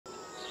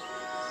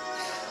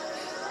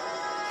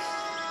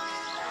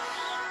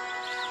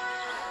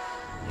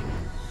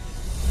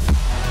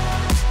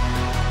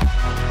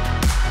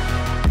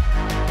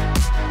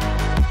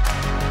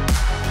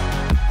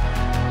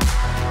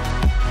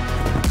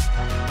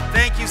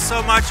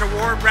so much. A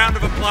warm round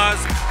of applause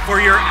for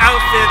your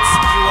outfits.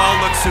 You all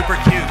look super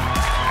cute.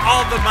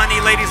 All the money,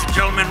 ladies and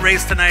gentlemen,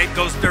 raised tonight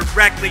goes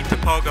directly to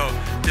POGO,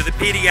 to the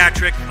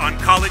Pediatric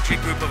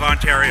Oncology Group of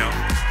Ontario.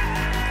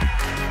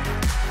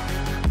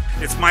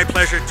 It's my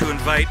pleasure to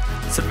invite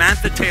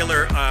Samantha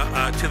Taylor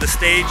to the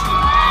stage.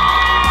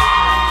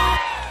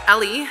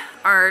 Ellie,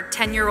 our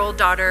 10-year-old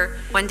daughter,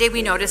 one day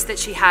we noticed that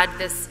she had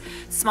this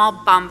small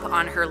bump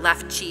on her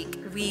left cheek.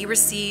 We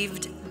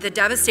received the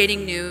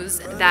devastating news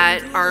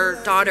that our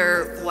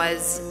daughter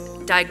was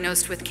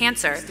diagnosed with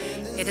cancer.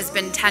 It has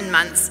been 10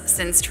 months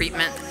since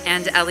treatment,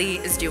 and Ellie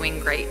is doing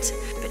great.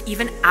 But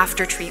even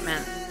after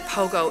treatment,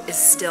 POGO is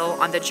still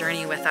on the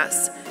journey with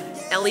us.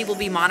 Ellie will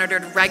be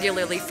monitored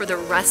regularly for the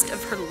rest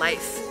of her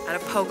life at a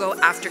POGO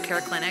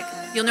aftercare clinic.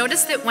 You'll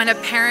notice that when a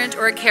parent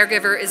or a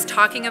caregiver is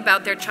talking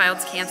about their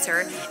child's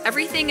cancer,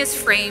 everything is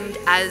framed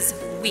as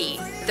we.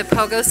 The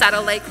POGO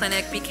Satellite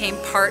Clinic became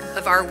part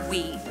of our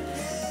we,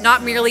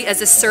 not merely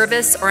as a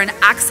service or an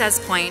access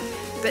point,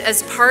 but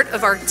as part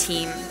of our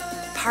team,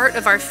 part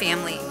of our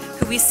family,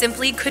 who we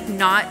simply could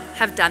not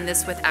have done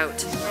this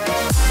without.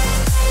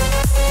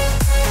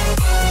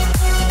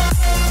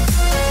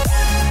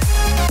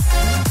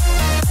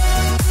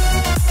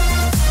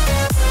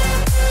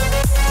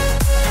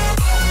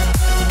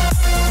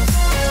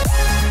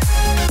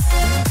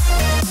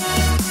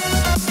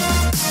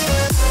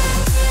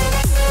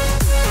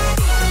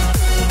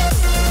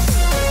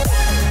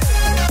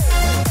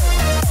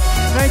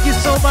 Thank you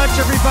so much,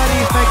 everybody.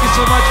 Thank you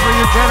so much for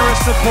your generous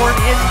support.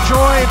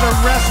 Enjoy the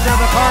rest of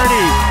the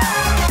party.